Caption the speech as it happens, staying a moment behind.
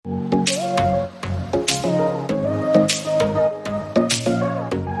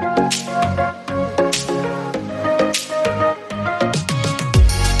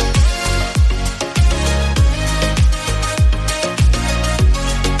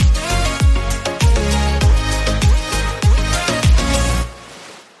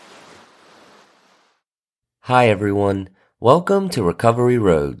Hi everyone. Welcome to Recovery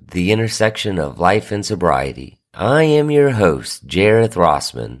Road, the intersection of life and sobriety. I am your host, Jareth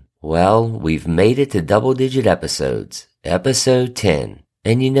Rossman. Well, we've made it to double-digit episodes, episode 10.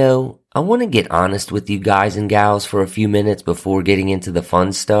 And I want to get honest with you guys and gals for a few minutes before getting into the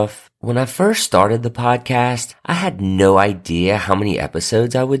fun stuff. When I first started the podcast, I had no idea how many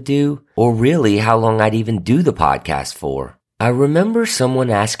episodes I would do, or really how long I'd even do the podcast for. I remember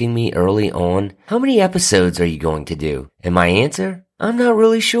someone asking me early on, how many episodes are you going to do? And my answer? I'm not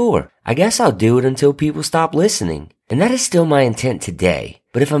really sure. I guess I'll do it until people stop listening. And that is still my intent today.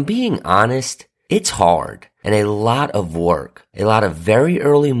 But if I'm being honest, it's hard and a lot of work. A lot of very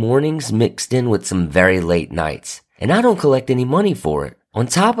early mornings mixed in with some very late nights. And I don't collect any money for it. On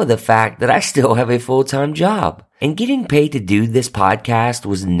top of the fact that I still have a full-time job. And getting paid to do this podcast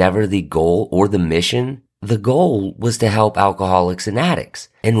was never the goal or the mission. The goal was to help alcoholics and addicts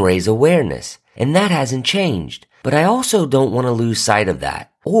and raise awareness, and that hasn't changed. But I also don't want to lose sight of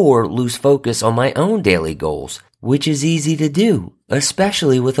that or lose focus on my own daily goals, which is easy to do,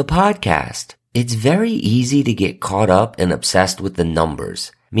 especially with a podcast. It's very easy to get caught up and obsessed with the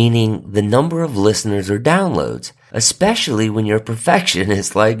numbers, meaning the number of listeners or downloads, especially when you're a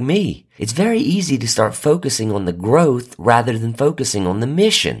perfectionist like me. It's very easy to start focusing on the growth rather than focusing on the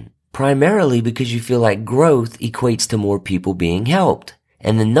mission. Primarily because you feel like growth equates to more people being helped,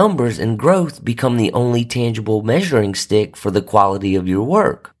 and the numbers and growth become the only tangible measuring stick for the quality of your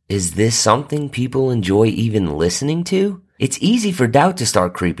work. Is this something people enjoy even listening to? It's easy for doubt to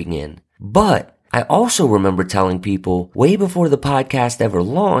start creeping in, but I also remember telling people way before the podcast ever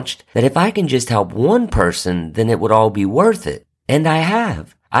launched that if I can just help one person, then it would all be worth it. And I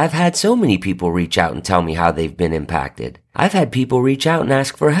have. I've had so many people reach out and tell me how they've been impacted. I've had people reach out and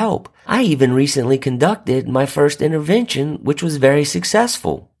ask for help. I even recently conducted my first intervention, which was very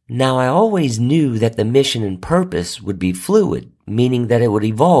successful. Now, I always knew that the mission and purpose would be fluid, meaning that it would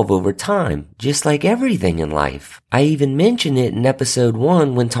evolve over time, just like everything in life. I even mentioned it in episode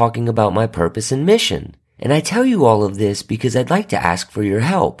 1 when talking about my purpose and mission. And I tell you all of this because I'd like to ask for your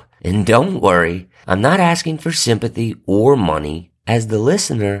help. And don't worry, I'm not asking for sympathy or money. As the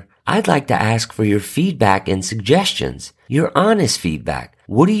listener, I'd like to ask for your feedback and suggestions, your honest feedback.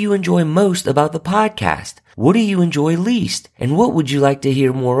 What do you enjoy most about the podcast? What do you enjoy least? And what would you like to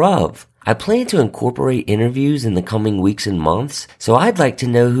hear more of? I plan to incorporate interviews in the coming weeks and months, so I'd like to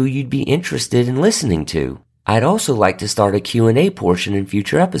know who you'd be interested in listening to. I'd also like to start a Q&A portion in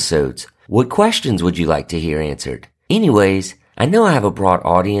future episodes. What questions would you like to hear answered? Anyways, I know I have a broad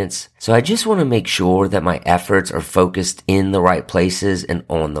audience, so I just want to make sure that my efforts are focused in the right places and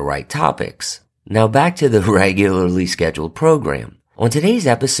on the right topics. Now back to the regularly scheduled program. On today's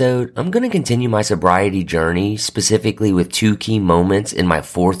episode, I'm going to continue my sobriety journey, specifically with 2 key moments in my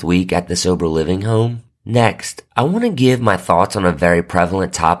 4th week at the sober living home. Next, I want to give my thoughts on a very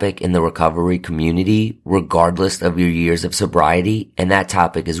prevalent topic in the recovery community, regardless of your years of sobriety, and that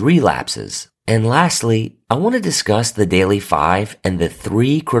topic is relapses. And lastly, I want to discuss the Daily 5 and the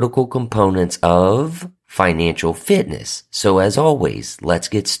 3 critical components of financial fitness. So as always, let's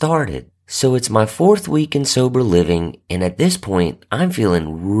get started. So it's my 4th week in sober living, and at this point, I'm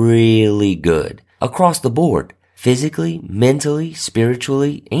feeling really good across the board, physically, mentally,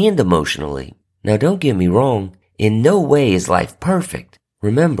 spiritually, and emotionally. Now don't get me wrong, in no way is life perfect.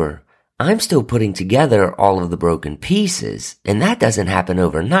 Remember, I'm still putting together all of the broken pieces, and that doesn't happen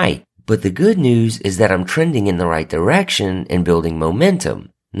overnight. But the good news is that I'm trending in the right direction and building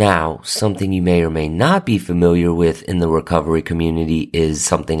momentum. Now, something you may or may not be familiar with in the recovery community is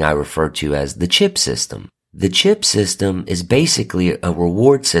something I refer to as the CHIP system. The CHIP system is basically a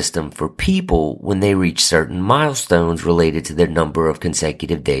reward system for people when they reach certain milestones related to their number of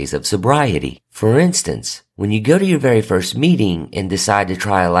consecutive days of sobriety. For instance, when you go to your very first meeting and decide to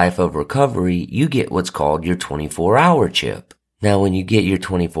try a life of recovery, you get what's called your 24-hour CHIP. Now, when you get your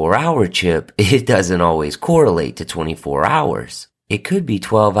 24-hour CHIP, it doesn't always correlate to 24 hours. It could be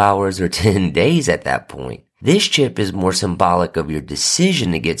 12 hours or 10 days at that point. This CHIP is more symbolic of your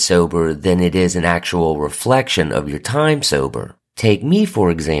decision to get sober than it is an actual reflection of your time sober. Take me,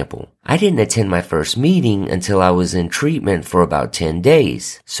 for example. I didn't attend my first meeting until I was in treatment for about 10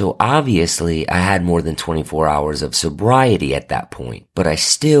 days. So obviously, I had more than 24 hours of sobriety at that point. But I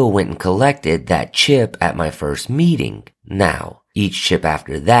still went and collected that CHIP at my first meeting. Now, each CHIP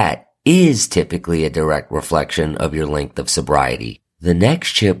after that is typically a direct reflection of your length of sobriety. The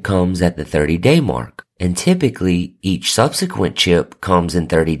next CHIP comes at the 30-day mark, and typically each subsequent CHIP comes in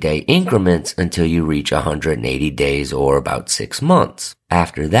 30-day increments until you reach 180 days or about 6 months.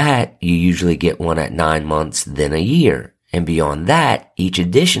 After that, you usually get one at 9 months, then a year, And beyond that, each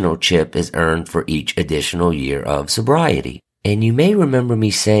additional chip is earned for each additional year of sobriety. And you may remember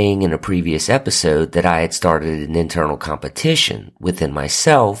me saying in a previous episode that I had started an internal competition within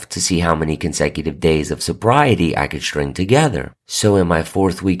myself to see how many consecutive days of sobriety I could string together. So in my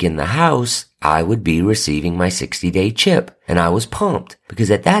 4th week in the house, I would be receiving my 60-day chip, and I was pumped because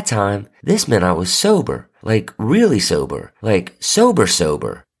at that time, this meant I was sober, like really sober, like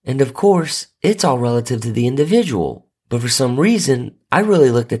sober. And of course, it's all relative to the individual. But for some reason, I really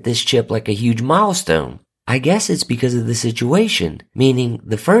looked at this chip like a huge milestone. I guess it's because of the situation, meaning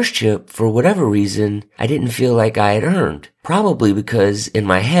the first chip, for whatever reason, I didn't feel like I had earned. Probably because in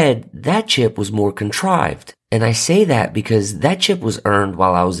my head, that chip was more contrived. And I say that because that chip was earned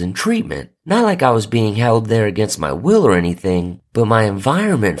while I was in treatment. Not like I was being held there against my will or anything, but my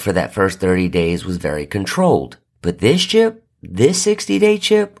environment for that first 30 days was very controlled. But this chip, this 60-day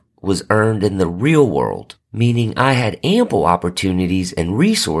chip, was earned in the real world, meaning I had ample opportunities and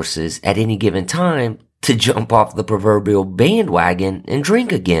resources at any given time to jump off the proverbial bandwagon and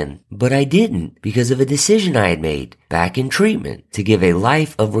drink again. But I didn't because of a decision I had made back in treatment to give a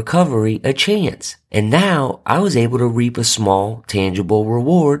life of recovery a chance. And now I was able to reap a small, tangible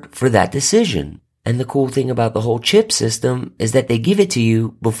reward for that decision. And the cool thing about the whole chip system is that they give it to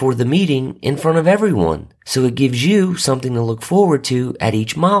you before the meeting in front of everyone. So it gives you something to look forward to at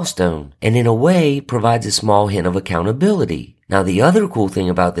each milestone, and in a way provides a small hint of accountability. Now the other cool thing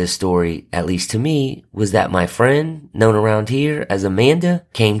about this story, at least to me, was that my friend, known around here as Amanda,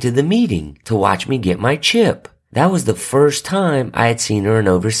 came to the meeting to watch me get my chip. That was the first time I had seen her in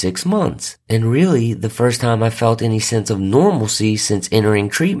over 6 months, and really the first time I felt any sense of normalcy since entering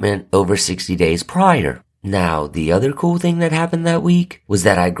treatment over 60 days prior. Now, the other cool thing that happened that week was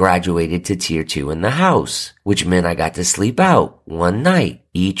that I graduated to Tier 2 in the house, which meant I got to sleep out one night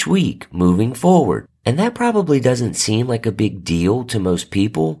each week moving forward. And that probably doesn't seem like a big deal to most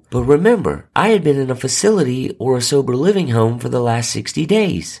people, but remember, I had been in a facility or a sober living home for the last 60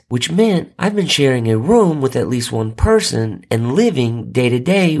 days, which meant I've been sharing a room with at least one person and living day to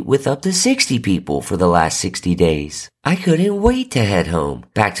day with up to 60 people for the last 60 days. I couldn't wait to head home,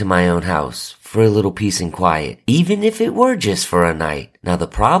 back to my own house, for a little peace and quiet, even if it were just for a night. Now the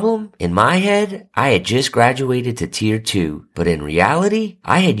problem, in my head, I had just graduated to Tier 2, but in reality,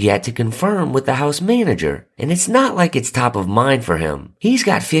 I had yet to confirm with the house manager, and it's not like it's top of mind for him. He's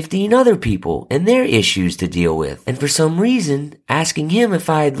got 15 other people and their issues to deal with, and for some reason, asking him if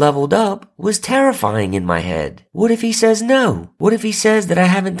I had leveled up was terrifying in my head. What if he says no? What if he says that I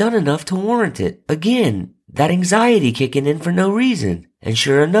haven't done enough to warrant it? Again, that anxiety kicking in for no reason. And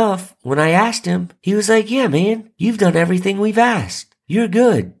sure enough, when I asked him, he was like, yeah, man, you've done everything we've asked. You're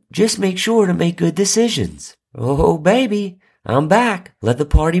good. Just make sure to make good decisions. Oh, baby, I'm back. Let the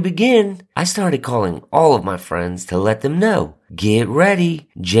party begin. I started calling all of my friends to let them know. Get ready.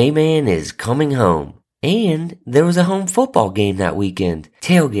 J-Man is coming home. And there was a home football game that weekend.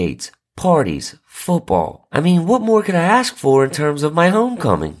 Tailgates, parties, football. I mean, what more could I ask for in terms of my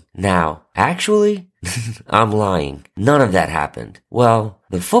homecoming? Now, actually, I'm lying. None of that happened. Well,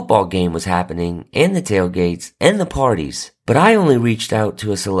 the football game was happening, and the tailgates, and the parties. But I only reached out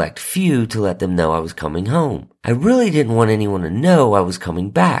to a select few to let them know I was coming home. I really didn't want anyone to know I was coming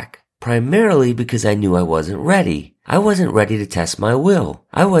back. Primarily because I knew I wasn't ready. I wasn't ready to test my will.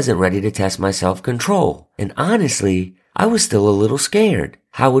 I wasn't ready to test my self-control. And honestly, I was still a little scared.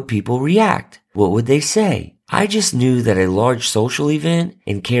 How would people react? What would they say? I just knew that a large social event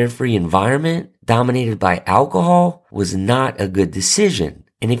and carefree environment dominated by alcohol was not a good decision.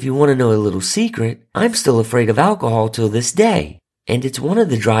 And if you want to know a little secret, I'm still afraid of alcohol till this day. And it's one of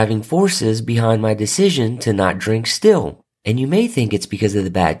the driving forces behind my decision to not drink still. And you may think it's because of the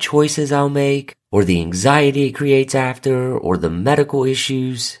bad choices I'll make, or the anxiety it creates after, or the medical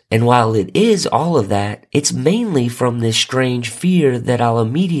issues. And while it is all of that, it's mainly from this strange fear that I'll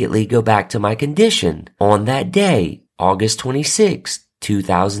immediately go back to my condition on that day, August 26,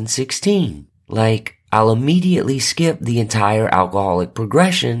 2016. Like, I'll immediately skip the entire alcoholic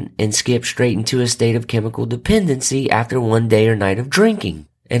progression and skip straight into a state of chemical dependency after one day or night of drinking.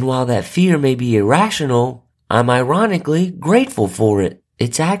 And while that fear may be irrational, I'm ironically grateful for it.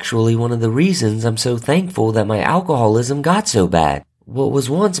 It's actually one of the reasons I'm so thankful that my alcoholism got so bad. What was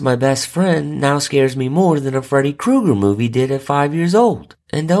once my best friend now scares me more than a Freddy Krueger movie did at 5 years old.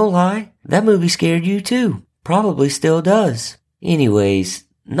 And don't lie, that movie scared you too. Probably still does. Anyways,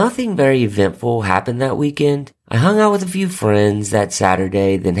 nothing very eventful happened that weekend. I hung out with a few friends that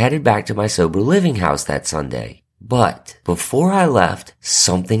Saturday, then headed back to my sober living house that Sunday. But before I left,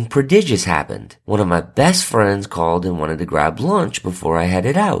 something prodigious happened. One of my best friends called and wanted to grab lunch before I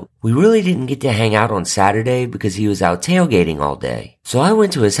headed out. We really didn't get to hang out on Saturday because he was out tailgating all day. So I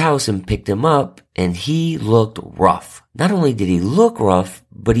went to his house and picked him up, and he looked rough. Not only did he look rough,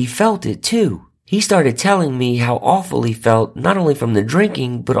 but he felt it too. He started telling me how awful he felt, not only from the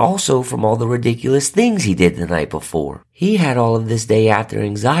drinking, but also from all the ridiculous things he did the night before. He had all of this day after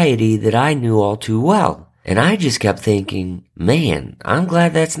anxiety that I knew all too well. And I just kept thinking, man, I'm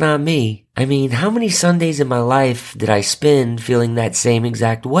glad that's not me. I mean, how many Sundays in my life did I spend feeling that same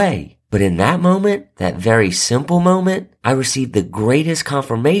exact way? But in that moment, that very simple moment, I received the greatest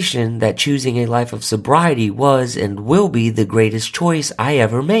confirmation that choosing a life of sobriety was and will be the greatest choice I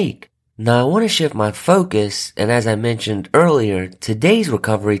ever make. Now I want to shift my focus, and as I mentioned earlier, today's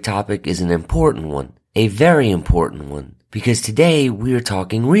recovery topic is an important one, a very important one, because today we are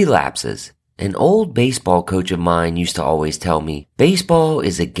talking relapses. An old baseball coach of mine used to always tell me, baseball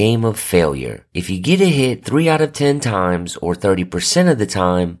is a game of failure. If you get a hit 3 out of 10 times or 30% of the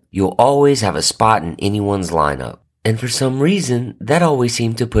time, you'll always have a spot in anyone's lineup. And for some reason, that always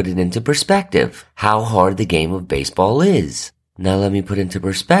seemed to put it into perspective, how hard the game of baseball is. Now let me put into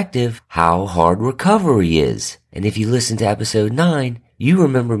perspective how hard recovery is. And if you listen to episode 9, you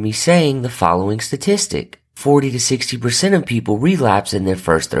remember me saying the following statistic. 40 to 60% of people relapse in their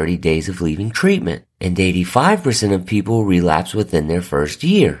first 30 days of leaving treatment, and 85% of people relapse within their first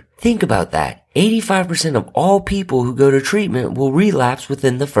year. Think about that. 85% of all people who go to treatment will relapse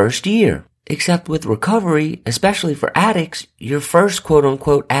within the first year. Except with recovery, especially for addicts, your first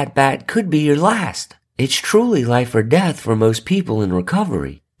quote-unquote at-bat could be your last. It's truly life or death for most people in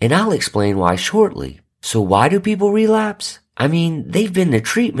recovery, and I'll explain why shortly. So why do people relapse? I mean, they've been to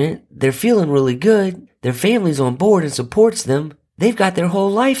treatment, they're feeling really good, their family's on board and supports them, they've got their whole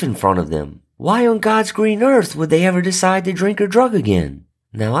life in front of them. Why on God's green earth would they ever decide to drink or drug again?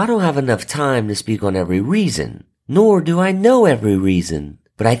 Now, I don't have enough time to speak on every reason, nor do I know every reason,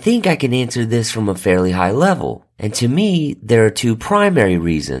 but I think I can answer this from a fairly high level, and to me, there are 2 primary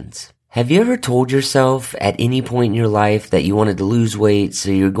reasons. Have you ever told yourself at any point in your life that you wanted to lose weight so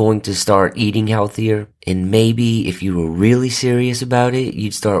you're going to start eating healthier? And maybe if you were really serious about it,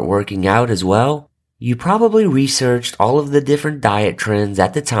 you'd start working out as well? You probably researched all of the different diet trends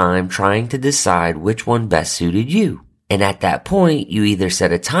at the time trying to decide which one best suited you. And at that point, you either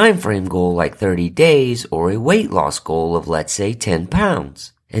set a time frame goal like 30 days or a weight loss goal of, let's say, 10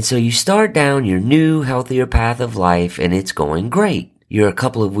 pounds. And so you start down your new, healthier path of life and it's going great. You're a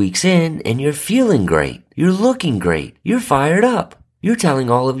couple of weeks in and you're feeling great. You're looking great. You're fired up. You're telling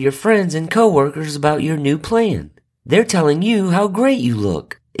all of your friends and coworkers about your new plan. They're telling you how great you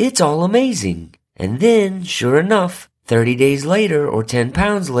look. It's all amazing. And then, sure enough, 30 days later or 10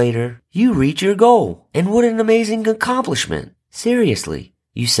 pounds later, you reach your goal. And what an amazing accomplishment. Seriously,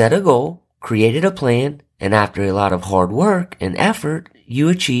 you set a goal, created a plan, and after a lot of hard work and effort, you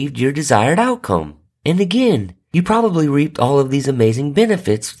achieved your desired outcome. And again, you probably reaped all of these amazing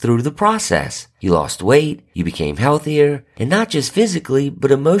benefits through the process. You lost weight, you became healthier, and not just physically,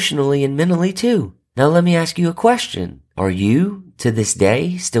 but emotionally and mentally too. Now let me ask you a question. Are you, to this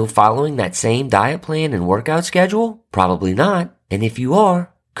day, still following that same diet plan and workout schedule? Probably not. And if you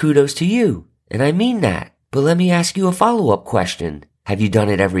are, kudos to you. And I mean that. But let me ask you a follow-up question. Have you done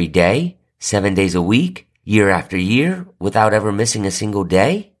it every day, 7 days a week, year after year, without ever missing a single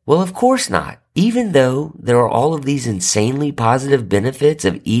day? Well, of course not. Even though there are all of these insanely positive benefits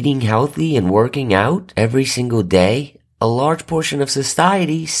of eating healthy and working out every single day, a large portion of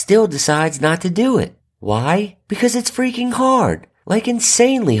society still decides not to do it. Why? Because it's freaking hard. Like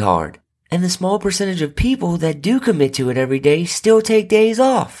insanely hard. And the small percentage of people that do commit to it every day still take days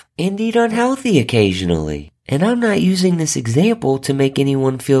off and eat unhealthy occasionally. And I'm not using this example to make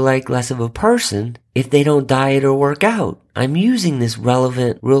anyone feel like less of a person if they don't diet or work out. I'm using this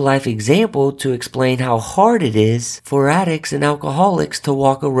relevant real-life example to explain how hard it is for addicts and alcoholics to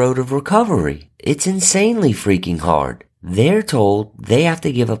walk a road of recovery. It's insanely freaking hard. They're told they have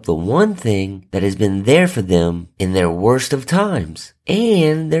to give up the one thing that has been there for them in their worst of times.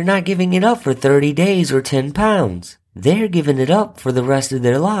 And they're not giving it up for 30 days or 10 pounds. They're giving it up for the rest of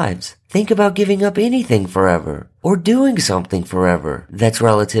their lives. Think about giving up anything forever, or doing something forever that's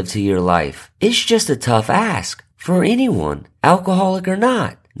relative to your life. It's just a tough ask for anyone, alcoholic or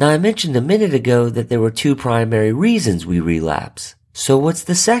not. Now, I mentioned a minute ago that there were 2 primary reasons we relapse. So what's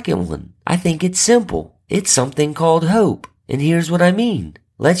the second one? I think it's simple. It's something called hope. And here's what I mean.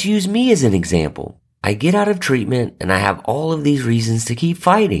 Let's use me as an example. I get out of treatment and I have all of these reasons to keep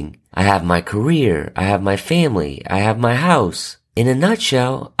fighting. I have my career, I have my family, I have my house. In a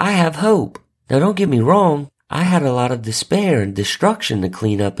nutshell, I have hope. Now don't get me wrong, I had a lot of despair and destruction to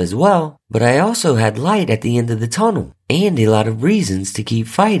clean up as well, but I also had light at the end of the tunnel and a lot of reasons to keep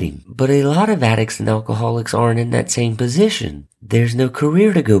fighting. But a lot of addicts and alcoholics aren't in that same position. There's no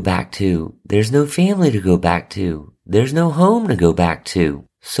career to go back to. There's no family to go back to. There's no home to go back to.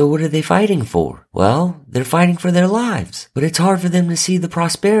 So what are they fighting for? Well, they're fighting for their lives, but it's hard for them to see the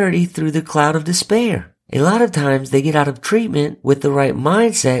prosperity through the cloud of despair. A lot of times they get out of treatment with the right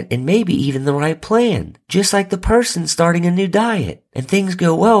mindset and maybe even the right plan, just like the person starting a new diet. And things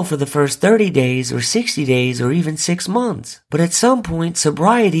go well for the first 30 days or 60 days or even 6 months. But at some point,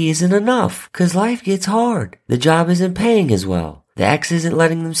 sobriety isn't enough because life gets hard. The job isn't paying as well. The ex isn't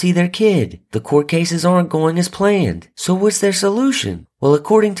letting them see their kid. The court cases aren't going as planned. So what's their solution? Well,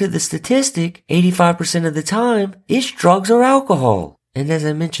 according to the statistic, 85% of the time, it's drugs or alcohol. And as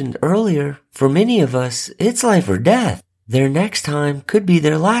I mentioned earlier, for many of us, it's life or death. Their next time could be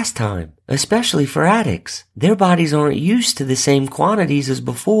their last time, especially for addicts. Their bodies aren't used to the same quantities as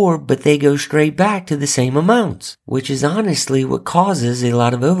before, but they go straight back to the same amounts, which is honestly what causes a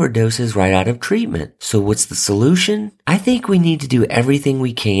lot of overdoses right out of treatment. So what's the solution? I think we need to do everything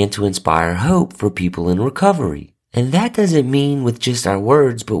we can to inspire hope for people in recovery. And that doesn't mean with just our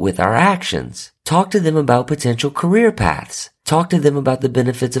words, but with our actions. Talk to them about potential career paths. Talk to them about the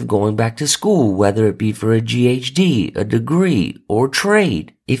benefits of going back to school, whether it be for a GHD, a degree, or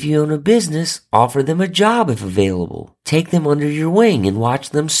trade. If you own a business, offer them a job if available. Take them under your wing and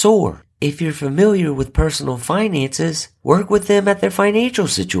watch them soar. If you're familiar with personal finances, work with them at their financial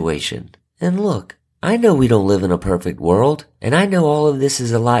situation. And look, I know we don't live in a perfect world, and I know all of this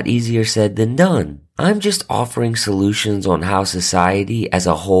is a lot easier said than done. I'm just offering solutions on how society as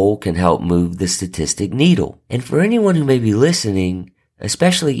a whole can help move the statistic needle. And for anyone who may be listening,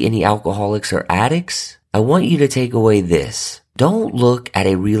 especially any alcoholics or addicts, I want you to take away this. Don't look at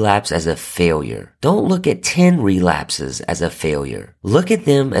a relapse as a failure. Don't look at 10 relapses as a failure. Look at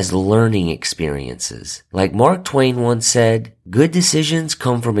them as learning experiences. Like Mark Twain once said, good decisions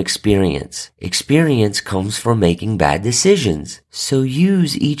come from experience. Experience comes from making bad decisions. So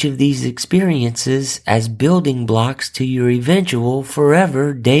use each of these experiences as building blocks to your eventual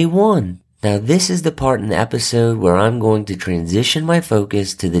forever day one. Now this is the part in the episode where I'm going to transition my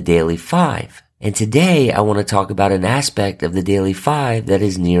focus to the Daily 5. And today I want to talk about an aspect of the Daily 5 that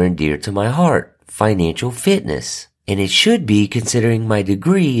is near and dear to my heart, financial fitness. And it should be considering my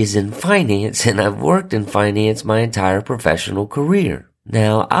degree is in finance and I've worked in finance my entire professional career.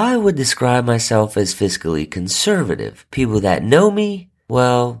 Now, I would describe myself as fiscally conservative. People that know me,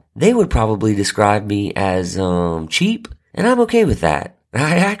 well, they would probably describe me as, cheap, and I'm okay with that.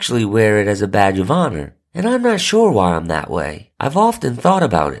 I actually wear it as a badge of honor, and I'm not sure why I'm that way. I've often thought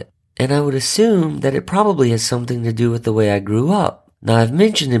about it. And I would assume that it probably has something to do with the way I grew up. Now, I've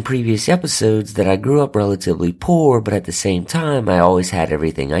mentioned in previous episodes that I grew up relatively poor, but at the same time, I always had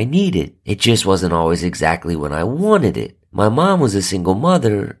everything I needed. It just wasn't always exactly when I wanted it. My mom was a single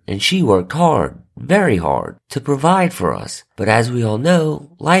mother, and she worked hard, very hard, to provide for us. But as we all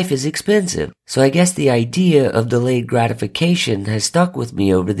know, life is expensive. So I guess the idea of delayed gratification has stuck with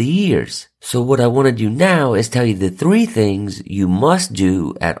me over the years. So what I want to do now is tell you the 3 things you must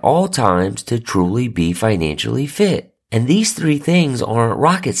do at all times to truly be financially fit. And these 3 things aren't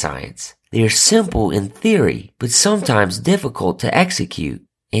rocket science. They are simple in theory, but sometimes difficult to execute.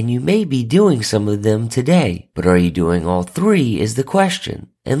 And you may be doing some of them today, but are you doing all 3 is the question.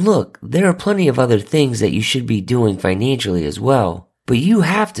 And look, there are plenty of other things that you should be doing financially as well, but you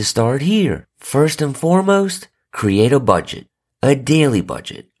have to start here. First and foremost, create a budget. A daily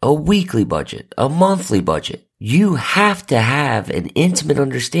budget, a weekly budget, a monthly budget. You have to have an intimate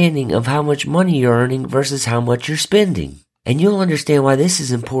understanding of how much money you're earning versus how much you're spending. And you'll understand why this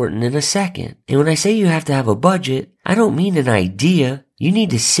is important in a second. And when I say you have to have a budget, I don't mean an idea. You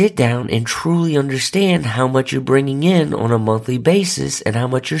need to sit down and truly understand how much you're bringing in on a monthly basis and how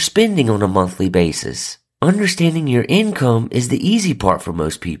much you're spending on a monthly basis. Understanding your income is the easy part for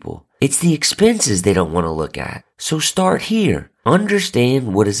most people. It's the expenses they don't want to look at. So start here.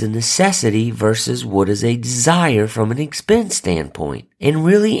 Understand what is a necessity versus what is a desire from an expense standpoint. And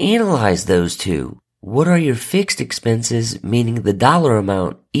really analyze those two. What are your fixed expenses, meaning the dollar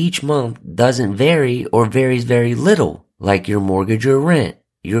amount each month doesn't vary or varies very little, like your mortgage or rent,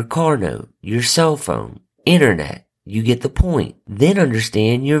 your car note, your cell phone, internet. You get the point. Then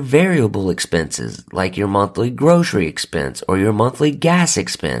understand your variable expenses, like your monthly grocery expense or your monthly gas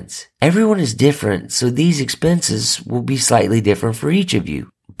expense. Everyone is different, so these expenses will be slightly different for each of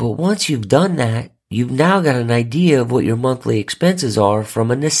you. But once you've done that, you've now got an idea of what your monthly expenses are from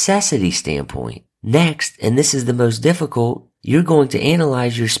a necessity standpoint. Next, and this is the most difficult, you're going to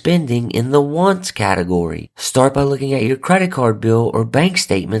analyze your spending in the wants category. Start by looking at your credit card bill or bank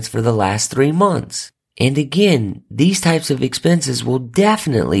statements for the last 3 months. And again, these types of expenses will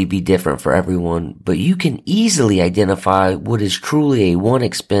definitely be different for everyone, but you can easily identify what is truly a want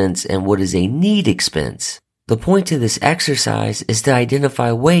expense and what is a need expense. The point to this exercise is to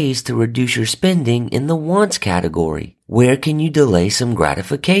identify ways to reduce your spending in the wants category. Where can you delay some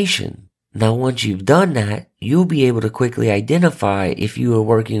gratification? Now, once you've done that, you'll be able to quickly identify if you are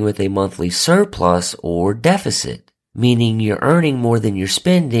working with a monthly surplus or deficit, meaning you're earning more than you're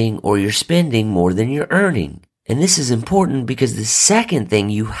spending or you're spending more than you're earning. And this is important because the second thing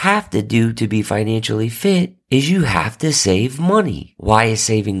you have to do to be financially fit is you have to save money. Why is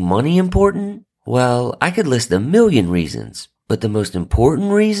saving money important? Well, I could list a million reasons, but the most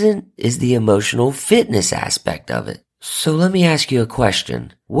important reason is the emotional fitness aspect of it. So let me ask you a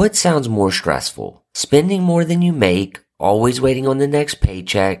question. What sounds more stressful? Spending more than you make, always waiting on the next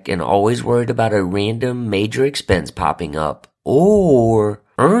paycheck, and always worried about a random major expense popping up? Or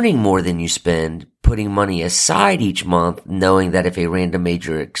earning more than you spend, putting money aside each month, knowing that if a random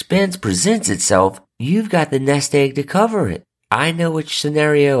major expense presents itself, you've got the nest egg to cover it? I know which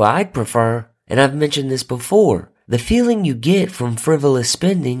scenario I'd prefer. And I've mentioned this before. The feeling you get from frivolous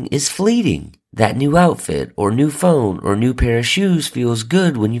spending is fleeting. That new outfit or new phone or new pair of shoes feels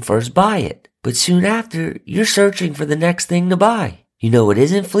good when you first buy it. But soon after, you're searching for the next thing to buy. You know what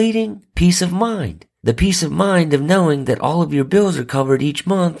isn't fleeting? Peace of mind. The peace of mind of knowing that all of your bills are covered each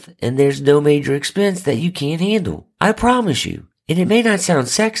month and there's no major expense that you can't handle. I promise you. And it may not sound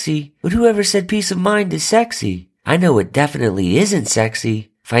sexy, but whoever said peace of mind is sexy? I know it definitely isn't sexy.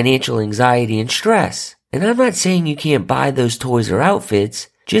 Financial anxiety and stress. And I'm not saying you can't buy those toys or outfits,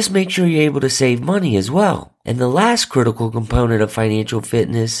 just make sure you're able to save money as well. And the last critical component of financial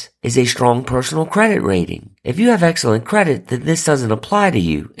fitness is a strong personal credit rating. If you have excellent credit, then this doesn't apply to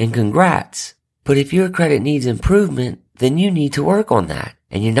you, and congrats. But if your credit needs improvement, then you need to work on that.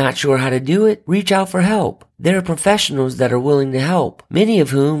 And you're not sure how to do it? Reach out for help. There are professionals that are willing to help, many of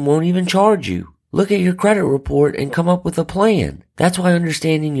whom won't even charge you. Look at your credit report and come up with a plan. That's why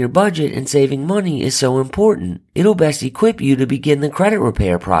understanding your budget and saving money is so important. It'll best equip you to begin the credit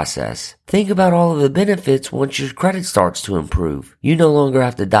repair process. Think about all of the benefits once your credit starts to improve. You no longer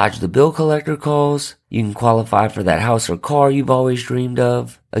have to dodge the bill collector calls. You can qualify for that house or car you've always dreamed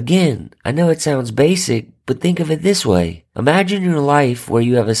of. Again, I know it sounds basic, but think of it this way. Imagine your life where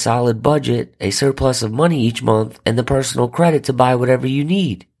you have a solid budget, a surplus of money each month, and the personal credit to buy whatever you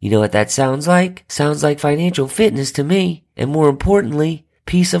need. You know what that sounds like? Sounds like financial fitness to me, and more importantly,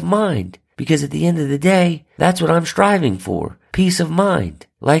 peace of mind. Because at the end of the day, that's what I'm striving for, peace of mind.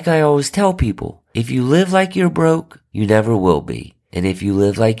 Like I always tell people, if you live like you're broke, you never will be. And if you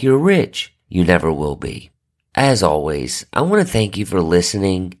live like you're rich, you never will be. As always, I want to thank you for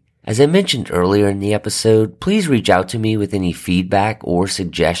listening. As I mentioned earlier in the episode, please reach out to me with any feedback or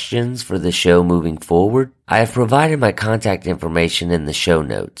suggestions for the show moving forward. I have provided my contact information in the show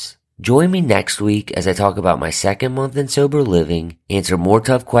notes. Join me next week as I talk about my second month in sober living, answer more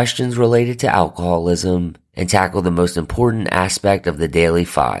tough questions related to alcoholism, and tackle the most important aspect of the Daily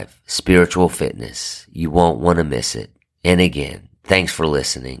 5, spiritual fitness. You won't want to miss it. And again, thanks for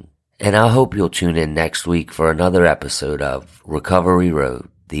listening. And I hope you'll tune in next week for another episode of Recovery Road,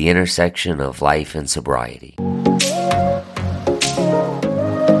 the intersection of life and sobriety.